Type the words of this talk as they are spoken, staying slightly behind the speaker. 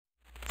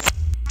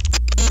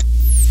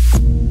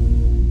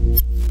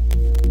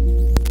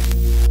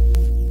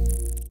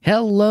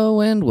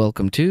Hello and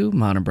welcome to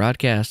Modern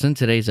Broadcast. In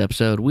today's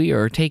episode, we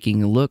are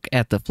taking a look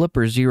at the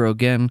Flipper Zero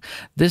again,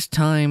 this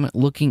time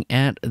looking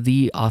at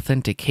the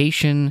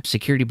authentication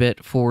security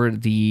bit for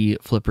the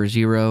Flipper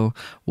Zero,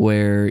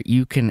 where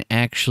you can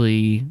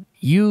actually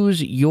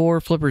use your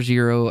Flipper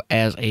Zero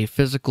as a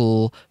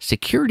physical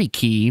security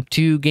key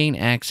to gain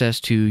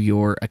access to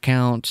your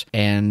account.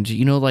 And,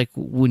 like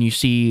when you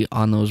see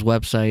on those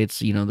websites,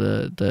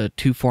 the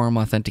two-form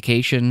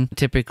authentication,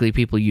 typically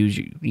people use,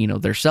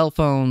 their cell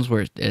phones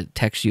where it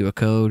texts you a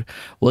code.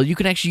 Well, you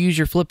can actually use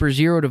your Flipper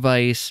Zero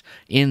device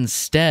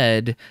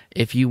instead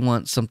if you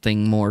want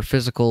something more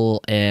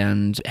physical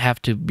and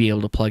have to be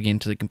able to plug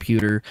into the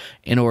computer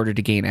in order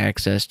to gain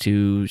access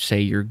to,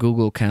 say, your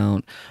Google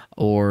account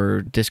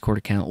or Discord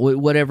account,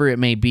 whatever it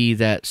may be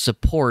that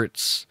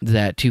supports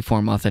that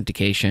two-form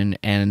authentication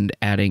and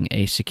adding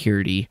a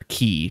security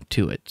key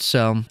to it.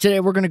 So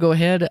today we're going to go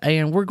ahead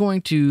and we're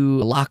going to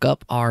lock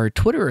up our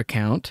Twitter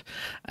account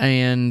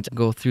and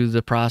go through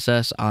the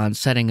process on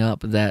setting up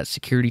that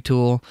security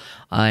tool.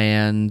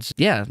 And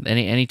yeah,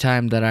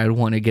 anytime that I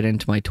want to get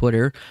into my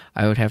Twitter,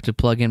 I would have to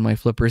plug in my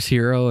Flipper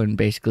Zero and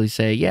basically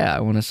say, yeah, I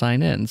want to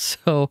sign in.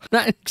 So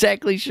not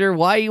exactly sure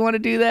why you want to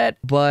do that,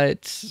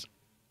 but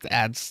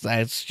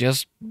that's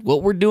just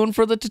what we're doing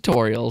for the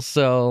tutorial.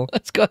 So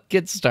let's go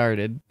get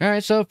started. All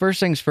right, so first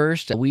things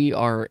first, we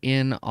are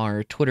in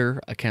our Twitter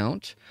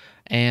account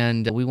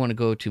and we want to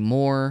go to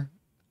more,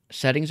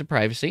 settings and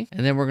privacy,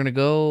 and then we're going to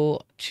go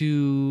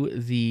to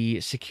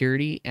the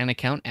security and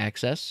account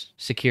access,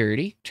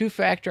 security,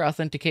 two-factor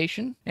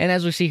authentication, and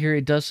as we see here,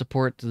 it does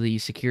support the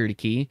security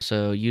key.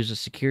 So use a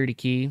security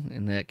key,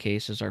 in that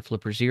case is our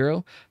Flipper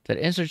Zero, that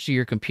inserts to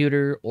your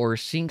computer or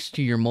syncs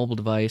to your mobile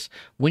device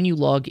when you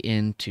log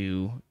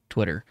into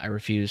Twitter. I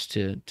refuse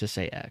to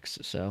say X,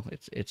 so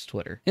it's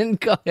Twitter. And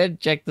go ahead and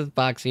check this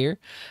box here.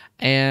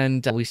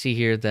 And we see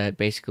here that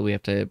basically we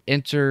have to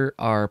enter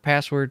our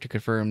password to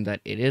confirm that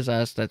it is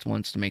us that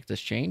wants to make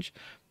this change.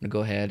 I'm going to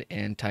go ahead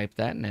and type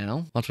that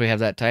now. Once we have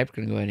that typed,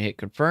 we're going to go ahead and hit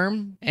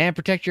confirm. And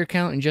protect your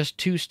account in just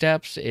 2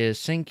 steps is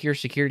sync your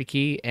security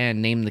key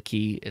and name the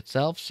key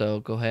itself. So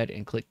go ahead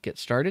and click get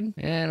started.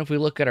 And if we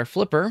look at our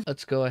Flipper,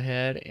 let's go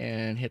ahead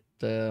and hit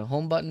the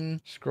home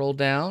button, scroll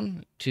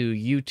down to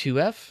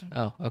U2F.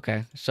 Oh,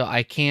 okay. So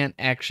I can't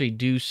actually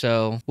do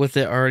so with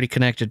it already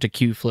connected to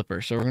Q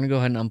Flipper. So we're going to go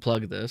ahead and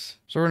unplug this.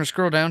 So we're going to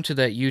scroll down to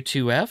that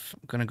U2F. I'm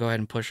going to go ahead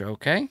and push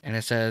OK. And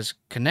it says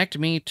connect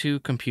me to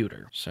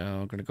computer. So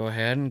I'm going to go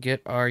ahead and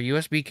get our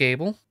USB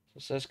cable.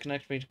 It says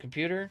connect me to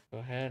computer. Go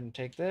ahead and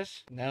take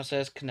this. Now it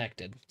says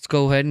connected. Let's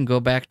go ahead and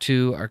go back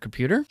to our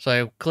computer. So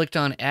I clicked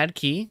on add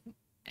key.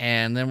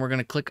 And then we're going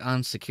to click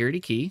on security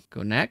key,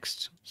 go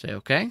next, say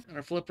OK. On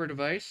our Flipper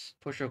device,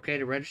 push OK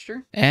to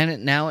register.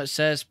 And now it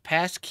says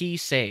pass key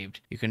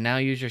saved. You can now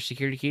use your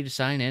security key to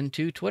sign in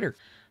to Twitter.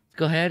 Let's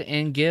go ahead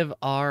and give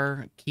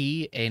our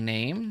key a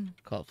name.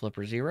 Call it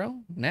Flipper Zero.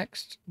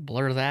 Next,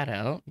 blur that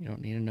out. You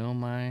don't need to know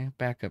my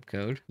backup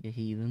code, you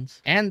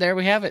heathens. And there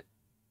we have it.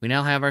 We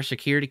now have our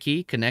security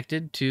key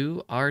connected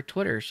to our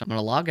Twitter. So I'm going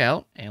to log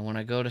out, and when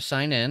I go to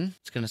sign in,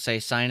 it's going to say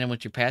sign in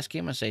with your passkey.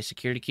 I'm going to say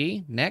security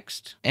key,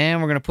 next.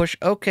 And we're going to push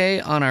OK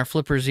on our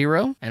Flipper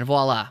Zero, and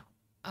voila,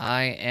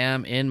 I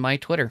am in my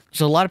Twitter.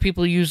 So a lot of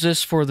people use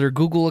this for their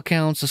Google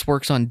accounts. This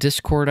works on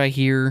Discord, I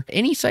hear.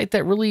 Any site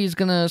that really is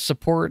going to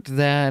support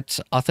that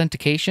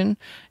authentication,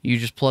 you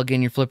just plug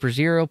in your Flipper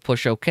Zero,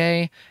 push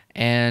OK,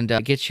 and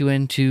it gets you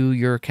into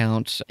your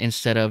account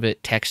instead of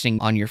it texting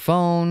on your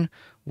phone,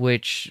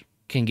 which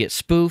can get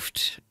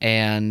spoofed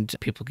and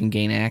people can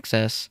gain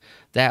access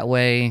that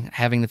way.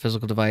 Having the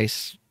physical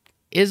device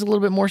is a little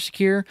bit more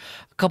secure.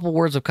 A couple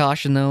words of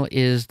caution though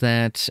is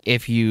that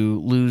if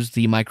you lose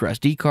the micro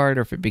SD card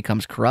or if it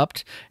becomes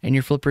corrupt in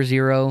your Flipper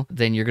Zero,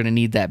 then you're going to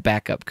need that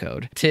backup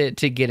code to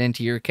get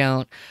into your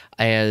account,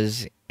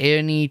 as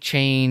any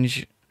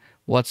change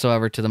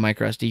whatsoever to the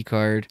micro SD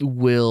card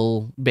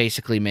will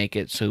basically make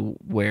it so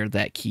where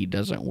that key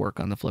doesn't work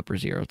on the Flipper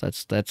Zero.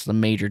 That's the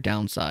major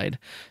downside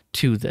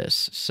to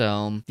this.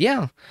 So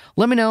yeah,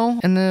 let me know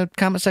in the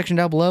comment section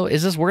down below.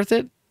 Is this worth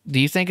it? Do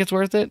you think it's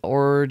worth it,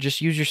 or just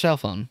use your cell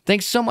phone?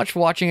 Thanks so much for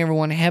watching,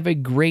 everyone. Have a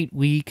great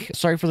week.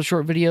 Sorry for the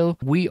short video.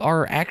 We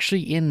are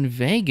actually in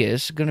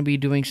Vegas, going to be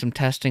doing some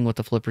testing with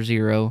the Flipper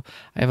Zero.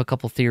 I have a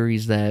couple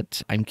theories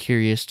that I'm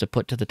curious to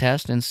put to the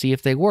test and see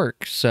if they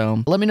work.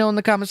 So let me know in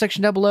the comment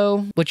section down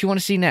below what you want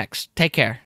to see next. Take care.